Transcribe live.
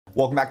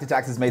Welcome back to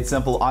Taxes Made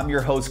Simple. I'm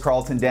your host,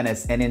 Carlton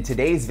Dennis, and in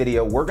today's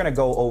video, we're gonna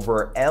go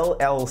over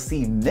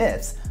LLC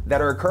myths that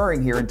are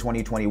occurring here in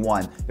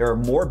 2021. There are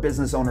more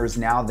business owners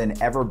now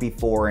than ever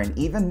before, and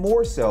even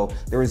more so,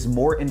 there is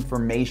more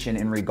information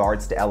in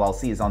regards to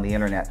LLCs on the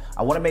internet.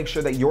 I wanna make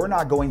sure that you're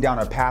not going down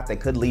a path that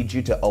could lead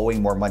you to owing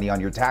more money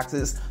on your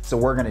taxes, so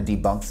we're gonna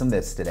debunk some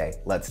myths today.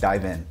 Let's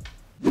dive in.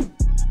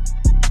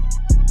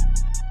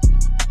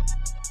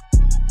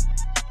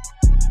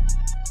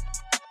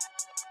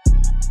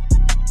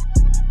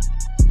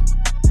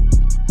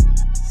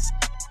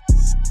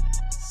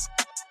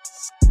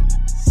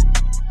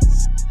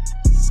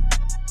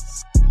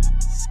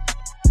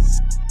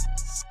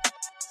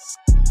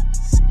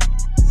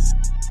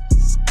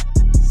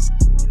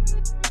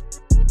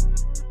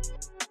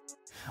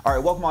 All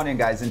right, welcome on in,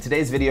 guys. In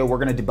today's video, we're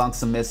gonna debunk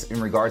some myths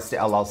in regards to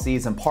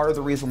LLCs, and part of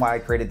the reason why I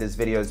created this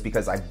video is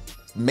because I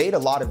made a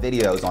lot of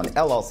videos on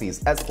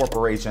LLCs, S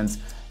corporations,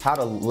 how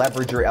to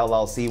leverage your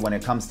LLC when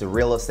it comes to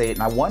real estate,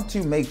 and I want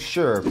to make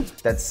sure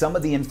that some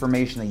of the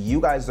information that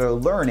you guys are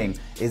learning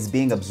is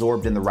being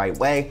absorbed in the right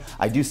way.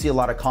 I do see a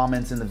lot of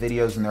comments in the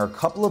videos, and there are a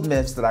couple of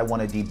myths that I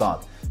wanna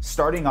debunk.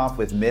 Starting off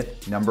with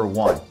myth number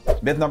one.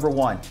 Myth number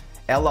one,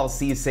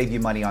 LLCs save you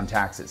money on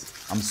taxes.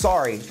 I'm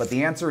sorry, but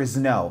the answer is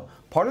no.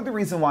 Part of the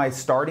reason why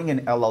starting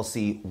an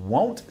LLC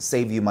won't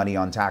save you money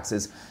on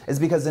taxes is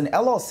because an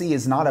LLC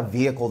is not a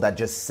vehicle that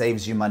just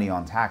saves you money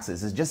on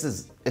taxes.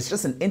 It's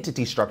just an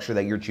entity structure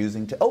that you're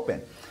choosing to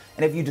open.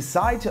 And if you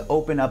decide to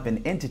open up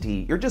an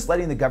entity, you're just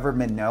letting the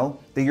government know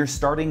that you're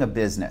starting a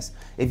business.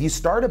 If you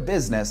start a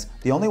business,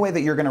 the only way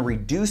that you're gonna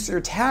reduce your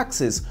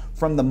taxes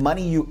from the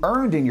money you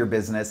earned in your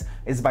business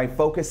is by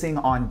focusing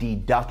on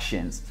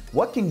deductions.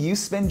 What can you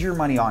spend your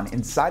money on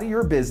inside of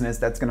your business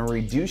that's gonna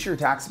reduce your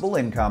taxable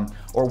income,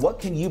 or what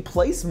can you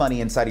place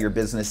money inside of your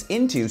business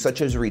into,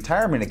 such as a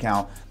retirement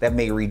account, that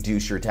may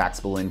reduce your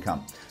taxable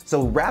income?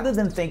 So rather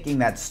than thinking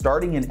that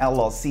starting an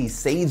LLC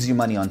saves you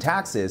money on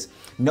taxes,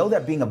 know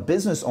that being a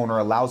business owner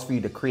allows for you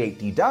to create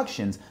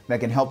deductions that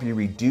can help you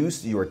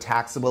reduce your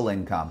taxable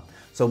income.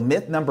 So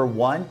myth number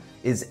one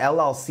is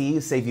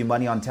LLCs save you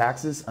money on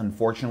taxes.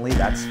 Unfortunately,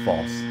 that's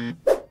false.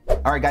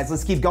 All right, guys,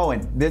 let's keep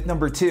going. Myth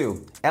number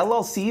two,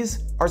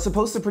 LLCs are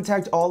supposed to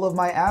protect all of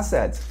my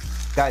assets.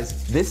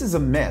 Guys, this is a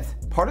myth.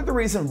 Part of the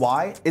reason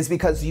why is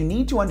because you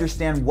need to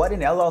understand what an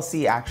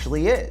LLC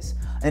actually is.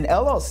 An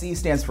LLC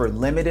stands for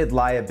Limited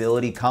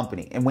Liability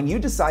Company. And when you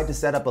decide to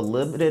set up a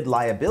limited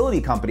liability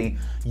company,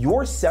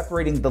 you're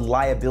separating the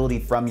liability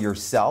from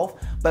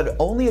yourself, but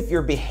only if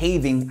you're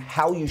behaving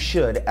how you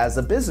should as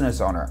a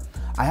business owner.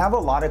 I have a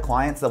lot of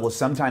clients that will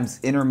sometimes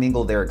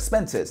intermingle their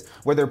expenses,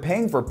 where they're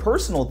paying for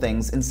personal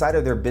things inside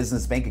of their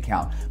business bank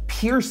account,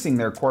 piercing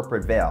their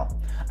corporate veil.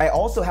 I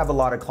also have a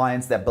lot of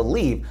clients that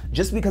believe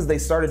just because they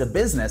started a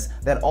business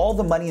that all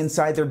the money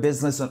inside their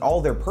business and all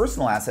their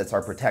personal assets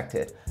are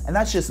protected. And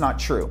that's just not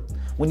true.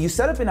 When you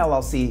set up an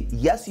LLC,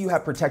 yes, you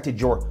have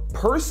protected your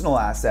personal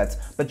assets,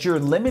 but you're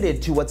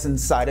limited to what's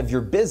inside of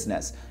your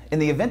business. In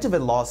the event of a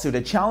lawsuit,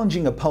 a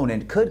challenging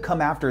opponent could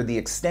come after the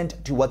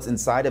extent to what's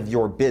inside of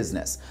your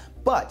business.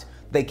 But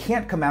they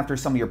can't come after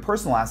some of your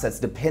personal assets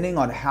depending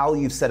on how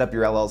you've set up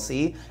your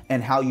LLC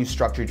and how you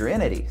structured your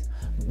entities.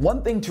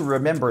 One thing to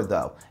remember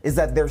though is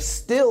that there's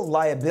still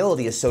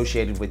liability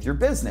associated with your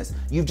business.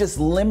 You've just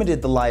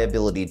limited the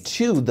liability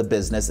to the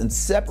business and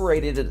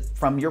separated it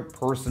from your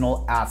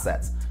personal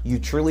assets. You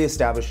truly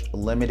established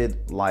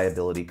limited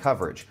liability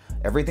coverage.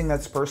 Everything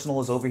that's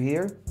personal is over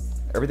here.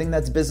 Everything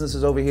that's business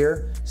is over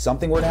here.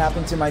 Something were to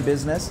happen to my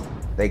business,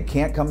 they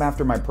can't come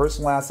after my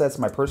personal assets,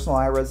 my personal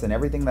IRAs, and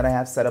everything that I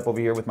have set up over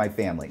here with my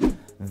family.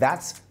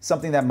 That's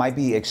something that might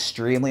be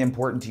extremely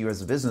important to you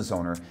as a business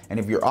owner. And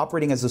if you're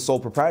operating as a sole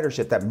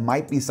proprietorship, that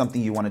might be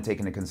something you want to take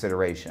into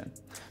consideration.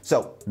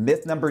 So,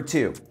 myth number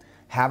two,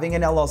 having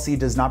an LLC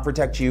does not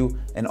protect you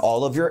and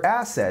all of your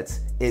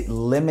assets. It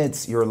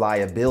limits your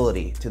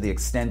liability to the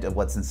extent of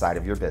what's inside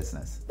of your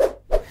business.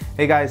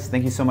 Hey guys,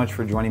 thank you so much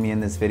for joining me in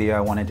this video. I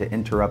wanted to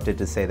interrupt it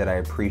to say that I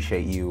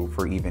appreciate you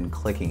for even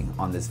clicking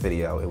on this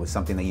video. It was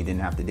something that you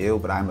didn't have to do,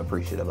 but I'm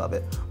appreciative of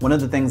it. One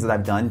of the things that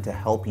I've done to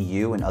help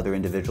you and other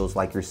individuals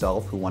like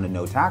yourself who want to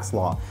know tax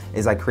law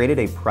is I created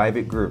a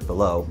private group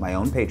below my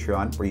own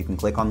Patreon where you can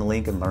click on the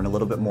link and learn a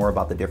little bit more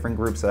about the different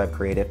groups that I've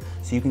created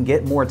so you can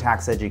get more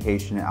tax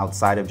education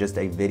outside of just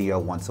a video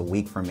once a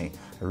week from me.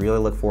 I really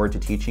look forward to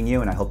teaching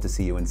you and I hope to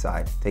see you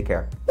inside. Take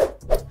care.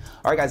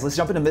 All right, guys, let's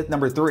jump into myth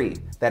number three,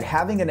 that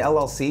having an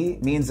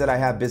LLC means that I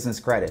have business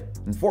credit.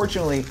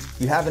 Unfortunately,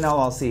 you have an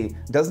LLC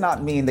does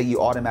not mean that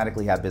you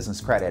automatically have business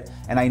credit.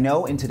 And I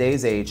know in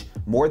today's age,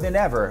 more than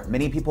ever,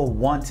 many people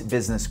want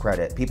business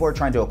credit. People are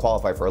trying to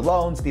qualify for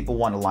loans. People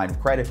want a line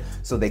of credit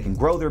so they can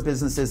grow their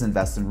businesses,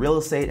 invest in real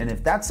estate. And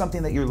if that's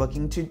something that you're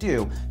looking to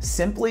do,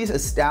 simply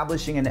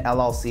establishing an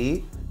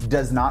LLC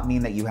does not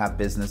mean that you have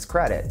business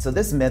credit. So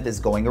this myth is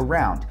going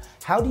around.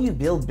 How do you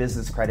build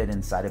business credit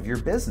inside of your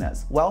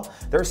business? Well,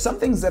 there are some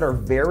things that are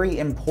very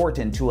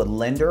important to a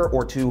lender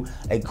or to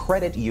a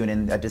credit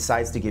union that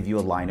decides to give you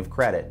a line of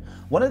credit.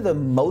 One of the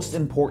most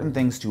important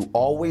things to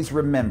always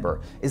remember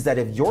is that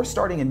if you're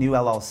starting a new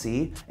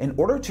LLC, in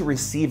order to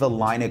receive a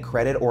line of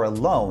credit or a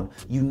loan,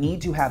 you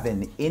need to have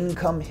an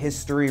income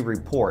history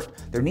report.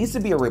 There needs to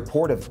be a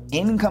report of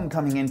income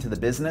coming into the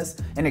business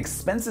and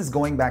expenses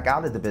going back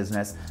out of the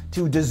business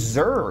to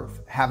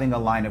deserve having a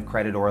line of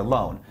credit or a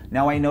loan.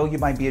 Now, I know you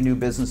might be a new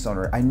business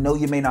owner. I know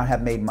you may not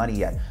have made money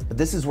yet, but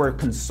this is where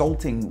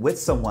consulting with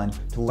someone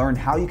to learn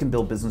how you can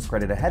build business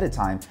credit ahead of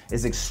time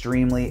is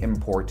extremely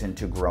important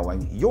to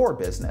growing your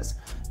business.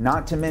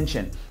 Not to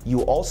mention,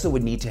 you also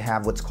would need to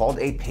have what's called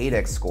a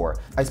Paydex score.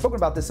 I've spoken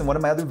about this in one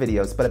of my other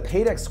videos, but a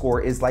Paydex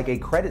score is like a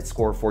credit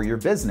score for your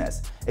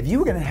business. If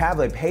you're gonna have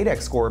a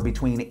Paydex score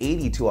between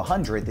 80 to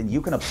 100, then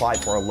you can apply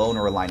for a loan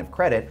or a line of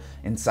credit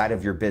inside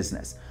of your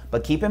business.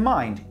 But keep in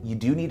mind, you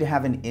do need to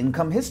have an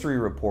income history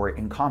report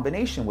in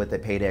combination with a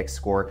Paydex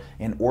score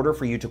in order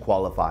for you to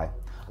qualify.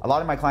 A lot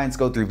of my clients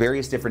go through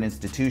various different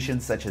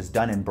institutions such as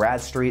Dun &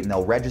 Bradstreet, and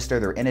they'll register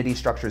their entity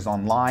structures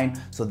online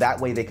so that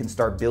way they can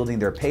start building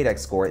their Paydex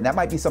score, and that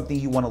might be something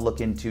you want to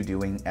look into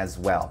doing as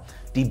well.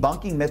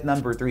 Debunking myth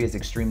number 3 is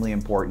extremely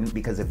important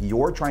because if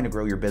you're trying to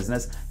grow your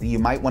business, then you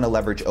might want to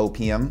leverage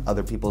OPM,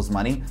 other people's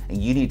money,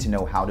 and you need to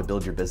know how to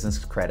build your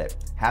business credit.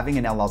 Having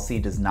an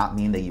LLC does not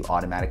mean that you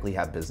automatically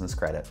have business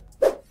credit.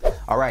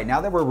 All right, now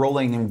that we're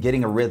rolling and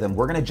getting a rhythm,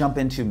 we're going to jump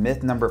into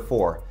myth number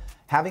 4.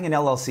 Having an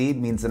LLC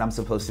means that I'm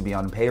supposed to be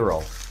on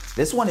payroll.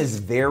 This one is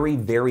very,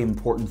 very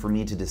important for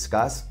me to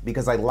discuss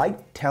because I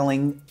like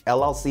telling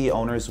LLC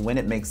owners when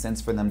it makes sense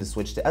for them to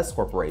switch to S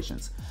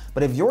corporations.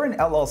 But if you're an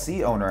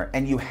LLC owner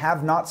and you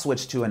have not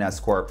switched to an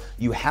S corp,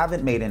 you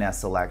haven't made an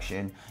S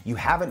election, you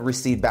haven't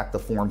received back the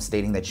form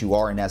stating that you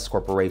are an S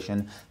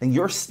corporation, then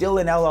you're still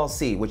an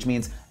LLC, which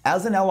means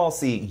as an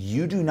LLC,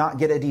 you do not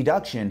get a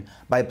deduction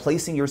by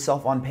placing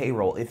yourself on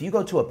payroll. If you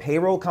go to a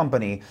payroll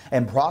company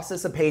and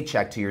process a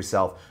paycheck to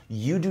yourself,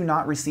 you do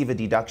not receive a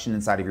deduction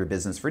inside of your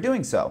business for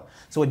doing so.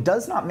 So it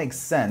does not make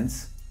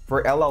sense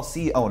for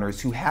LLC owners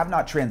who have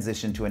not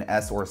transitioned to an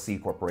S or C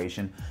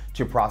corporation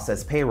to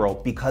process payroll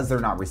because they're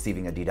not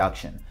receiving a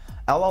deduction.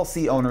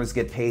 LLC owners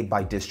get paid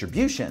by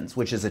distributions,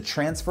 which is a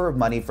transfer of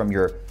money from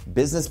your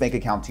business bank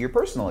account to your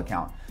personal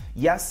account.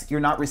 Yes, you're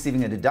not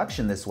receiving a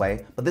deduction this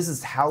way, but this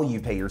is how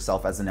you pay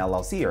yourself as an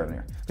LLC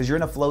owner because you're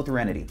in a flow-through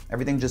entity.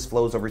 Everything just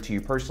flows over to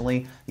you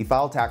personally. You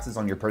file taxes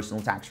on your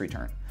personal tax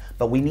return.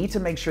 But we need to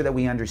make sure that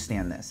we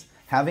understand this.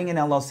 Having an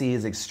LLC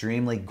is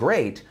extremely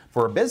great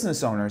for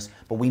business owners,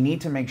 but we need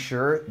to make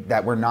sure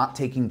that we're not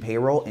taking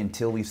payroll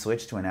until we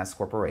switch to an S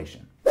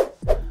corporation.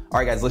 All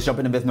right, guys, let's jump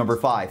into myth number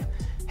 5.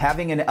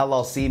 Having an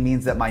LLC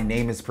means that my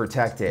name is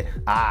protected.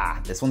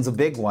 This one's a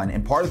big one,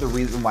 and part of the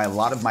reason why a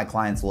lot of my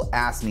clients will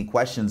ask me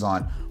questions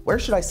on where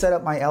should I set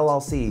up my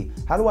LLC?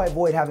 How do I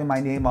avoid having my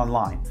name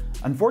online?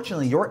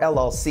 Unfortunately, your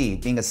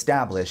LLC being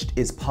established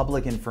is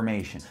public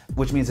information,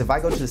 which means if I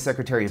go to the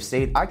Secretary of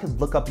State, I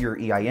could look up your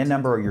EIN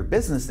number or your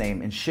business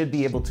name and should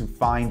be able to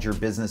find your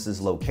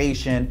business's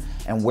location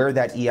and where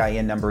that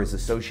EIN number is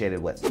associated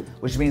with.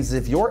 Which means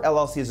if your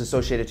LLC is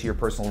associated to your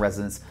personal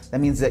residence, that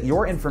means that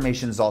your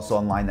information is also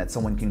online that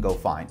someone can go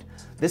find.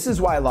 This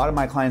is why a lot of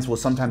my clients will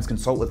sometimes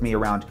consult with me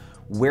around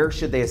where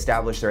should they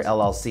establish their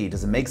LLC?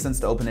 Does it make sense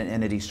to open an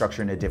entity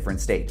structure in a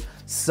different state?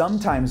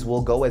 Sometimes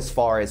we'll go as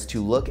far as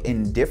to look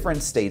in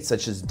different states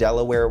such as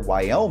Delaware,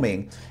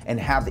 Wyoming, and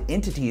have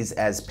entities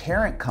as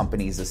parent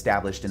companies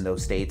established in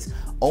those states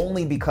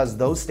only because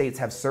those states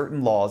have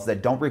certain laws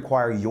that don't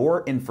require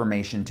your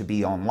information to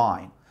be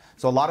online.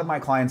 So a lot of my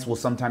clients will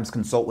sometimes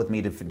consult with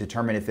me to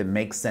determine if it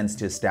makes sense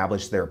to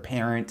establish their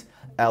parent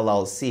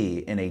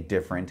LLC in a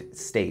different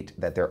state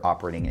that their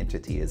operating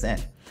entity is in.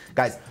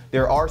 Guys,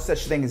 there are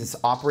such things as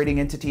operating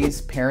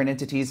entities, parent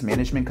entities,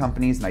 management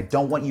companies, and I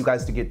don't want you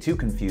guys to get too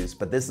confused,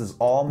 but this is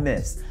all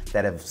myths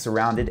that have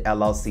surrounded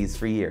LLCs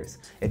for years.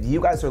 If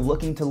you guys are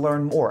looking to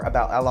learn more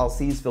about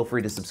LLCs, feel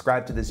free to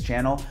subscribe to this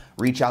channel,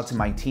 reach out to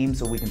my team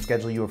so we can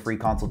schedule you a free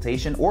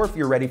consultation, or if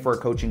you're ready for a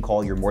coaching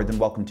call, you're more than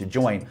welcome to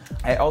join.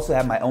 I also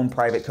have my own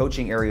private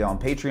coaching area on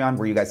Patreon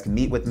where you guys can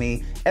meet with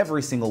me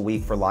every single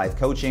week for live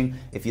coaching.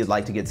 If you'd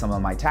like to get some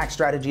of my tax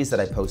strategies that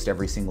I post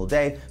every single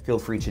day, feel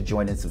free to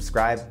join and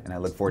subscribe, and I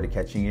look forward to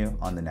catching you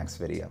on the next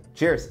video.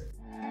 Cheers.